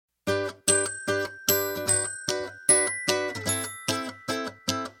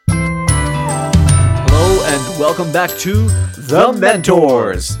Welcome back to The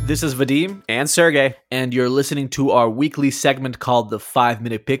Mentors. This is Vadim, And Sergey. and you're listening to our weekly segment called the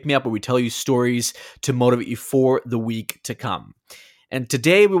 5-Minute Pick-Me-Up, where we tell you stories to motivate you for the week to come. And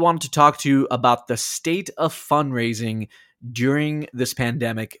today we wanted to talk to you about the state of fundraising during this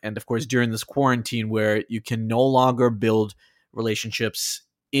pandemic and, of course, during this quarantine where you can no longer build relationships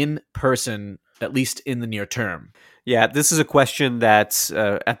in person, at least in the near term. Yeah, this is a question that's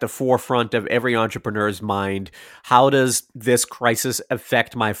at the forefront of every entrepreneur's mind. How does this crisis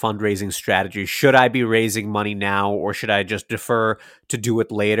affect my fundraising strategy? Should I be raising money now, or should I just defer to do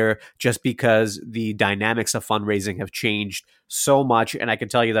it later, just because the dynamics of fundraising have changed so much? And I can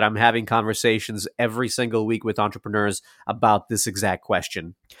tell you that I'm having conversations every single week with entrepreneurs about this exact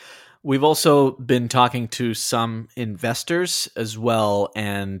question. We've also been talking to some investors as well,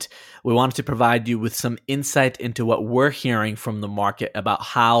 and we wanted to provide you with some insight into what we're hearing from the market about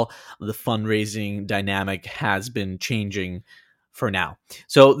how the fundraising dynamic has been changing for now.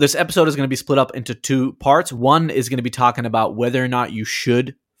 So this episode is going to be split up into two parts. One is going to be talking about whether or not you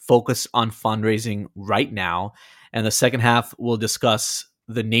should focus on fundraising right now, and the second half will discuss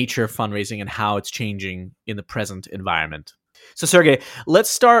the nature of fundraising and how it's changing in the present environment. So, Sergey,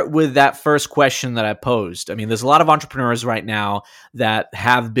 let's start with that first question that I posed. I mean, there's a lot of entrepreneurs right now that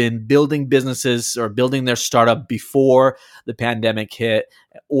have been building businesses or building their startup before the pandemic hit,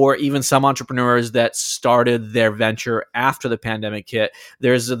 or even some entrepreneurs that started their venture after the pandemic hit.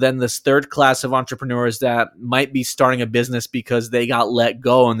 There's then this third class of entrepreneurs that might be starting a business because they got let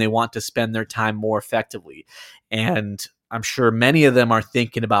go and they want to spend their time more effectively. And I'm sure many of them are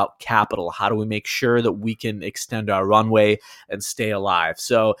thinking about capital. How do we make sure that we can extend our runway and stay alive?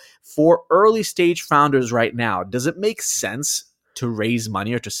 So for early stage founders right now, does it make sense to raise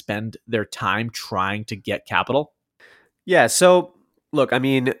money or to spend their time trying to get capital? Yeah, so look, I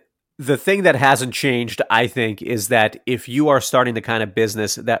mean, the thing that hasn't changed, I think, is that if you are starting the kind of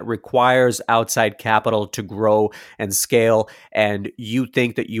business that requires outside capital to grow and scale, and you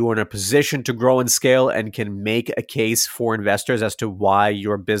think that you are in a position to grow and scale and can make a case for investors as to why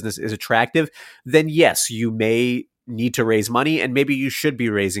your business is attractive, then yes, you may need to raise money, and maybe you should be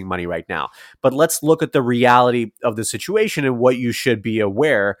raising money right now. But let's look at the reality of the situation and what you should be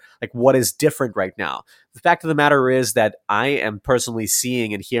aware, like what is different right now. The fact of the matter is that I am personally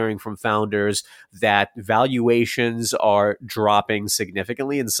seeing and hearing from founders that valuations are dropping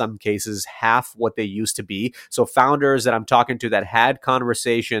significantly, in some cases half what they used to be. So founders that I'm talking to that had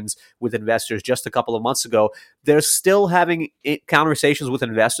conversations with investors just a couple of months ago, they're still having conversations with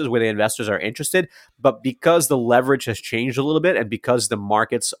investors where the investors are interested, but because the leverage has changed a little bit and because the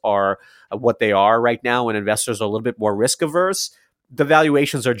markets are what they are right now and investors are a little bit more risk averse, the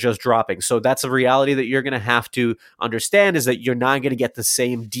valuations are just dropping. So that's a reality that you're going to have to understand, is that you're not going to get the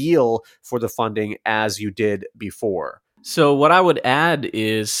same deal for the funding as you did before. So what I would add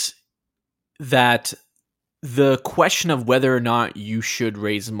is that the question of whether or not you should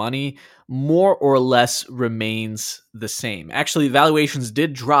raise money more or less remains the same. Actually, valuations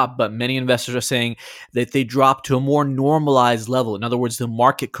did drop, but many investors are saying that they dropped to a more normalized level. In other words, the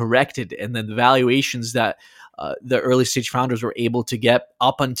market corrected, and then the valuations that the early stage founders were able to get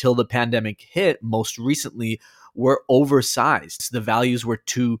up until the pandemic hit most recently were oversized. The values were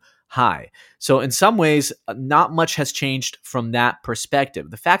too high. So in some ways, not much has changed from that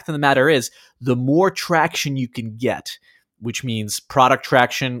perspective. The fact of the matter is, the more traction you can get, which means product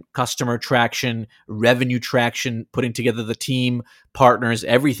traction, customer traction, revenue traction, putting together the team, partners,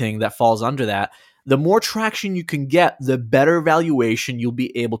 everything that falls under that, the more traction you can get, the better valuation you'll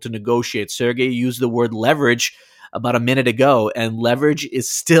be able to negotiate. Sergey used the word leverage about a minute ago, and leverage is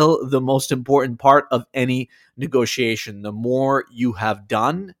still the most important part of any negotiation. The more you have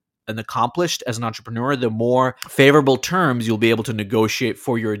done and accomplished as an entrepreneur, the more favorable terms you'll be able to negotiate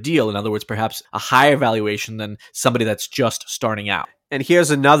for your deal. In other words, perhaps a higher valuation than somebody that's just starting out. And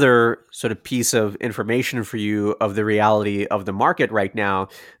here's another sort of piece of information for you of the reality of the market right now.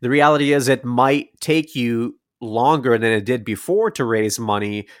 The reality is it might take you longer than it did before to raise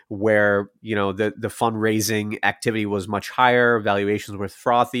money, where the fundraising activity was much higher, valuations were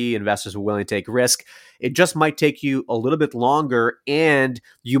frothy, investors were willing to take risk. It just might take you a little bit longer, and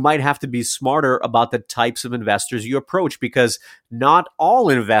you might have to be smarter about the types of investors you approach, because not all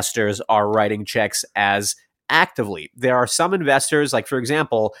investors are writing checks as actively. There are some investors, like for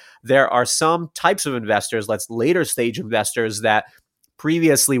example, there are some types of investors, later stage investors, that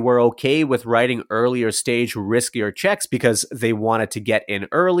previously were okay with writing earlier stage, riskier checks because they wanted to get in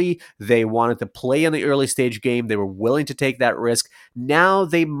early. They wanted to play in the early stage game. They were willing to take that risk. Now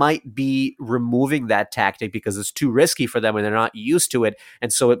they might be removing that tactic because it's too risky for them and they're not used to it.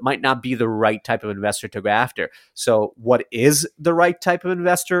 And so it might not be the right type of investor to go after. So what is the right type of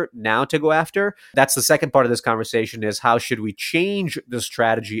investor now to go after? That's the second part of this conversation, is how should we change the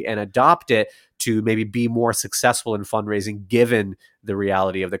strategy and adopt it to maybe be more successful in fundraising given the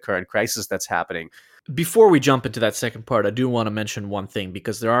reality of the current crisis that's happening. Before we jump into that second part, I do want to mention one thing,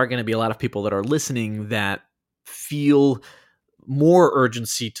 because there are going to be a lot of people that are listening that feel more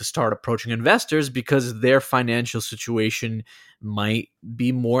urgency to start approaching investors because their financial situation might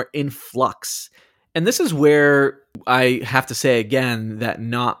be more in flux. And this is where I have to say again that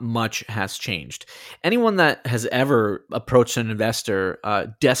not much has changed. Anyone that has ever approached an investor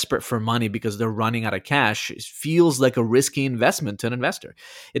desperate for money because they're running out of cash feels like a risky investment to an investor.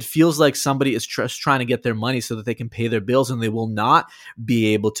 It feels like somebody is just trying to get their money so that they can pay their bills, and they will not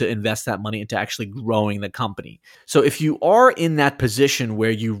be able to invest that money into actually growing the company. So if you are in that position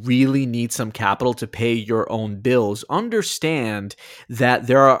where you really need some capital to pay your own bills, understand that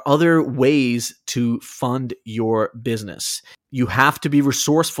there are other ways to fund your business. You have to be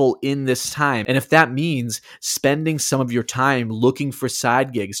resourceful in this time. And if that means spending some of your time looking for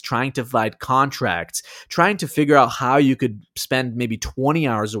side gigs, trying to find contracts, trying to figure out how you could spend maybe 20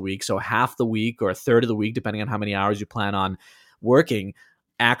 hours a week, so half the week or a third of the week, depending on how many hours you plan on working,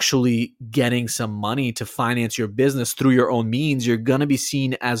 actually getting some money to finance your business through your own means, you're going to be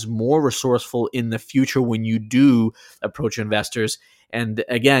seen as more resourceful in the future when you do approach investors. And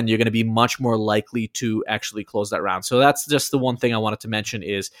again, you're going to be much more likely to actually close that round. So that's just the one thing I wanted to mention,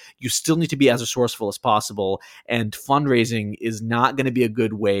 is you still need to be as resourceful as possible. And fundraising is not going to be a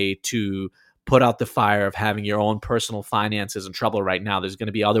good way to put out the fire of having your own personal finances in trouble right now. There's going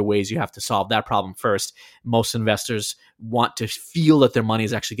to be other ways you have to solve that problem first. Most investors want to feel that their money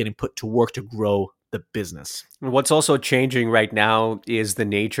is actually getting put to work to grow the business. What's also changing right now is the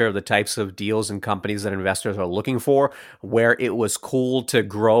nature of the types of deals and companies that investors are looking for. Where it was cool to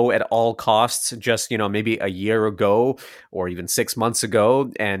grow at all costs just, maybe a year ago or even 6 months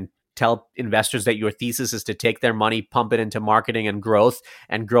ago, and tell investors that your thesis is to take their money, pump it into marketing and growth,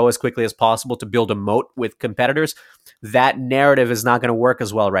 and grow as quickly as possible to build a moat with competitors. That narrative is not going to work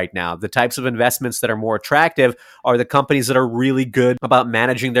as well right now. The types of investments that are more attractive are the companies that are really good about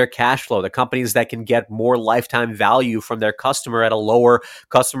managing their cash flow, the companies that can get more lifetime value from their customer at a lower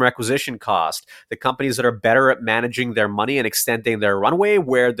customer acquisition cost, the companies that are better at managing their money and extending their runway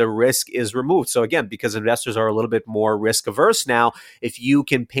where the risk is removed. So again, because investors are a little bit more risk averse now, if you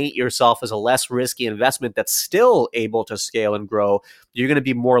can paint yourself as a less risky investment that's still able to scale and grow, you're going to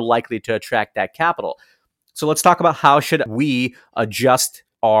be more likely to attract that capital. So let's talk about how should we adjust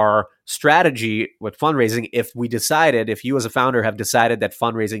our strategy with fundraising if you as a founder have decided that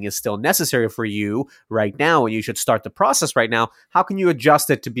fundraising is still necessary for you right now and you should start the process right now. How can you adjust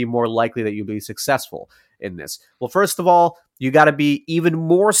it to be more likely that you'll be successful in this? Well, first of all, you got to be even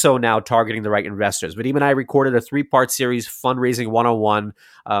more so now targeting the right investors. Vadim and I recorded a 3-part series, Fundraising 101,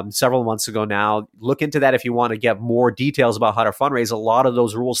 several months ago now. Look into that if you want to get more details about how to fundraise. A lot of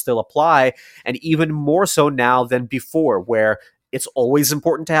those rules still apply, and even more so now than before, where it's always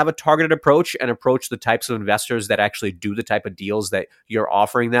important to have a targeted approach and approach the types of investors that actually do the type of deals that you're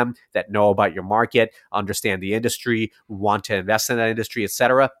offering them, that know about your market, understand the industry, want to invest in that industry,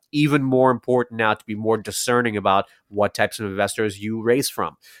 etc. Even more important now to be more discerning about what types of investors you raise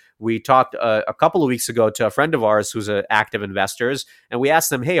from. We talked a couple of weeks ago to a friend of ours who's an active investors, and we asked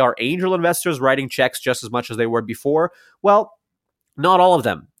them, hey, are angel investors writing checks just as much as they were before? Well, not all of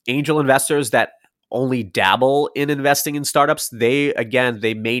them. Angel investors that only dabble in investing in startups, they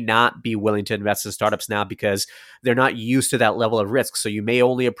may not be willing to invest in startups now because they're not used to that level of risk. So you may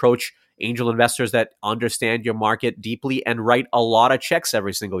only approach angel investors that understand your market deeply and write a lot of checks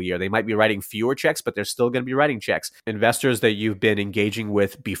every single year. They might be writing fewer checks, but they're still going to be writing checks. Investors that you've been engaging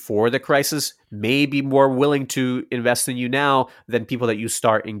with before the crisis may be more willing to invest in you now than people that you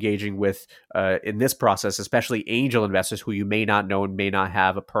start engaging with in this process, especially angel investors who you may not know and may not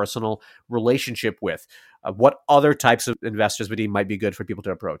have a personal relationship with. What other types of investors, Vadim, might be good for people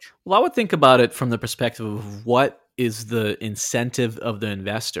to approach? Well, I would think about it from the perspective of what is the incentive of the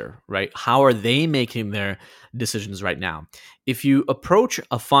investor, right? How are they making their decisions right now? If you approach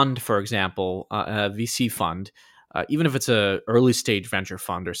a fund, for example, a VC fund, even if it's a early stage venture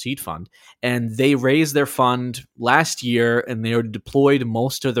fund or seed fund, and they raised their fund last year and they already deployed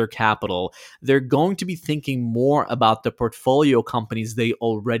most of their capital, they're going to be thinking more about the portfolio companies they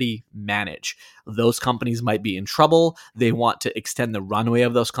already manage. Those companies might be in trouble. They want to extend the runway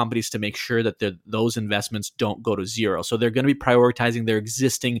of those companies to make sure that those investments don't go to zero. So they're going to be prioritizing their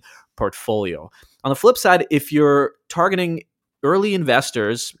existing portfolio. On the flip side, if you're targeting early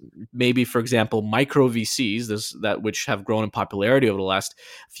investors, maybe for example micro VCs, that which have grown in popularity over the last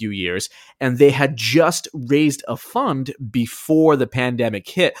few years, and they had just raised a fund before the pandemic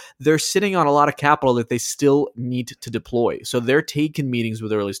hit, they're sitting on a lot of capital that they still need to deploy. So they're taking meetings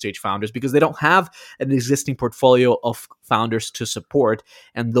with early stage founders because they don't have an existing portfolio of founders to support,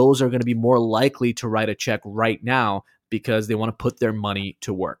 and those are going to be more likely to write a check right now because they want to put their money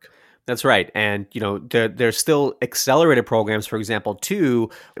to work. That's right. And, there's still accelerated programs, for example,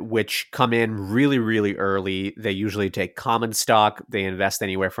 too, which come in really, really early. They usually take common stock. They invest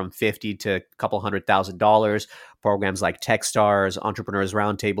anywhere from 50 to a couple $100,000. Programs like Techstars, Entrepreneurs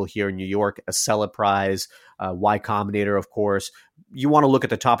Roundtable here in New York, Acela Prize, Y Combinator, of course. You want to look at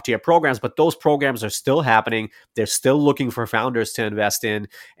the top tier programs, but those programs are still happening. They're still looking for founders to invest in,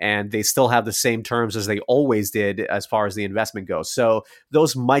 and they still have the same terms as they always did as far as the investment goes. So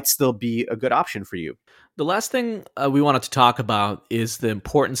those might still be a good option for you. The last thing we wanted to talk about is the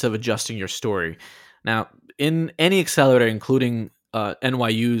importance of adjusting your story. Now, in any accelerator, including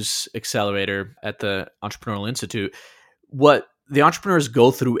NYU's accelerator at the Entrepreneurial Institute, what the entrepreneurs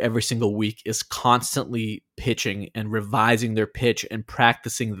go through every single week is constantly pitching and revising their pitch and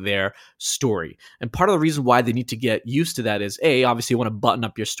practicing their story. And part of the reason why they need to get used to that is A, obviously you want to button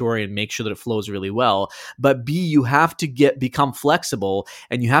up your story and make sure that it flows really well. But B, you have to become flexible,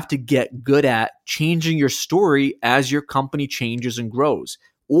 and you have to get good at changing your story as your company changes and grows,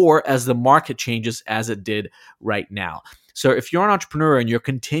 or as the market changes as it did right now. So if you're an entrepreneur and you're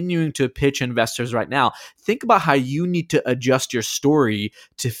continuing to pitch investors right now, think about how you need to adjust your story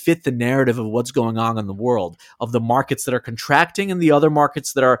to fit the narrative of what's going on in the world, of the markets that are contracting and the other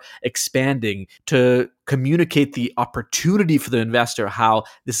markets that are expanding, to communicate the opportunity for the investor, how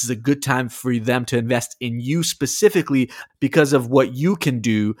this is a good time for them to invest in you specifically because of what you can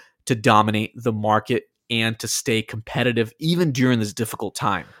do to dominate the market and to stay competitive even during this difficult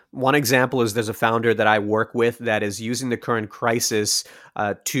time. One example is there's a founder that I work with that is using the current crisis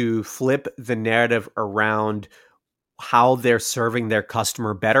to flip the narrative around how they're serving their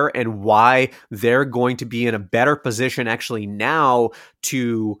customer better and why they're going to be in a better position actually now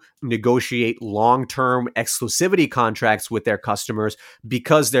to negotiate long-term exclusivity contracts with their customers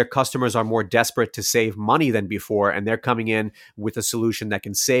because their customers are more desperate to save money than before, and they're coming in with a solution that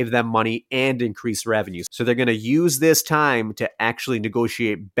can save them money and increase revenues. So they're going to use this time to actually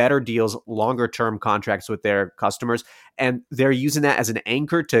negotiate better deals, longer-term contracts with their customers, and they're using that as an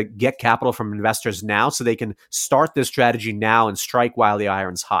anchor to get capital from investors now so they can start this strategy now and strike while the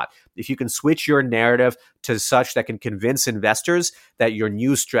iron's hot. If you can switch your narrative to such that can convince investors that your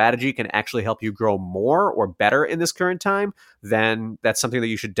new strategy can actually help you grow more or better in this current time, then that's something that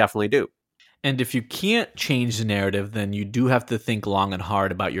you should definitely do. And if you can't change the narrative, then you do have to think long and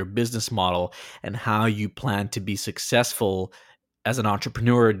hard about your business model and how you plan to be successful as an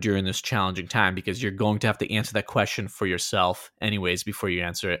entrepreneur during this challenging time, because you're going to have to answer that question for yourself anyways before you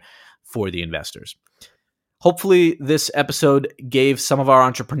answer it for the investors. Hopefully, this episode gave some of our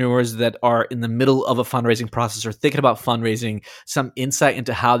entrepreneurs that are in the middle of a fundraising process or thinking about fundraising some insight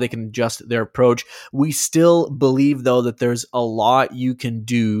into how they can adjust their approach. We still believe, though, that there's a lot you can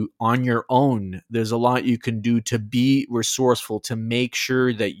do on your own. There's a lot you can do to be resourceful, to make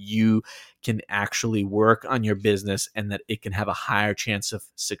sure that you can actually work on your business and that it can have a higher chance of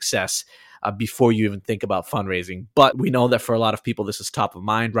success before you even think about fundraising. But we know that for a lot of people, this is top of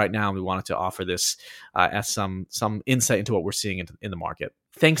mind right now, and we wanted to offer this as some insight into what we're seeing in the market.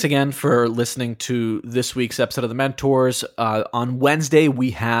 Thanks again for listening to this week's episode of The Mentors. On Wednesday,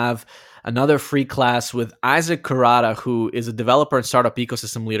 we have another free class with Isaac Kurata, who is a developer and startup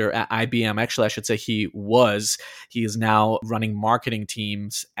ecosystem leader at IBM. Actually, I should say he is now running marketing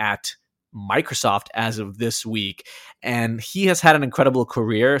teams at Microsoft as of this week, and he has had an incredible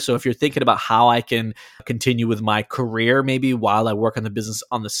career. So if you're thinking about how I can continue with my career maybe while I work on the business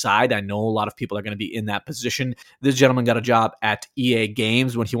on the side, I know a lot of people are going to be in that position. This gentleman got a job at EA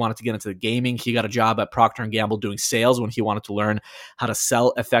Games when he wanted to get into the gaming. He got a job at Procter & Gamble doing sales when he wanted to learn how to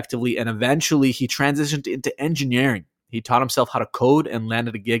sell effectively, and eventually he transitioned into engineering. He taught himself how to code and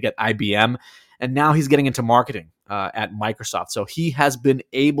landed a gig at IBM, and now he's getting into marketing at Microsoft. So he has been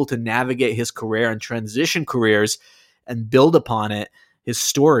able to navigate his career and transition careers and build upon it, his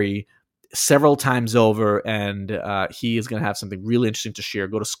story, several times over, and he is going to have something really interesting to share.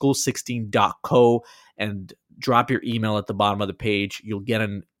 Go to school16.co and drop your email at the bottom of the page. You'll get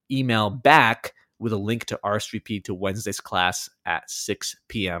an email back with a link to RSVP to Wednesday's class at 6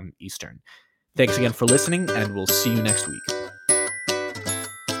 p.m. Eastern. Thanks again for listening, and we'll see you next week.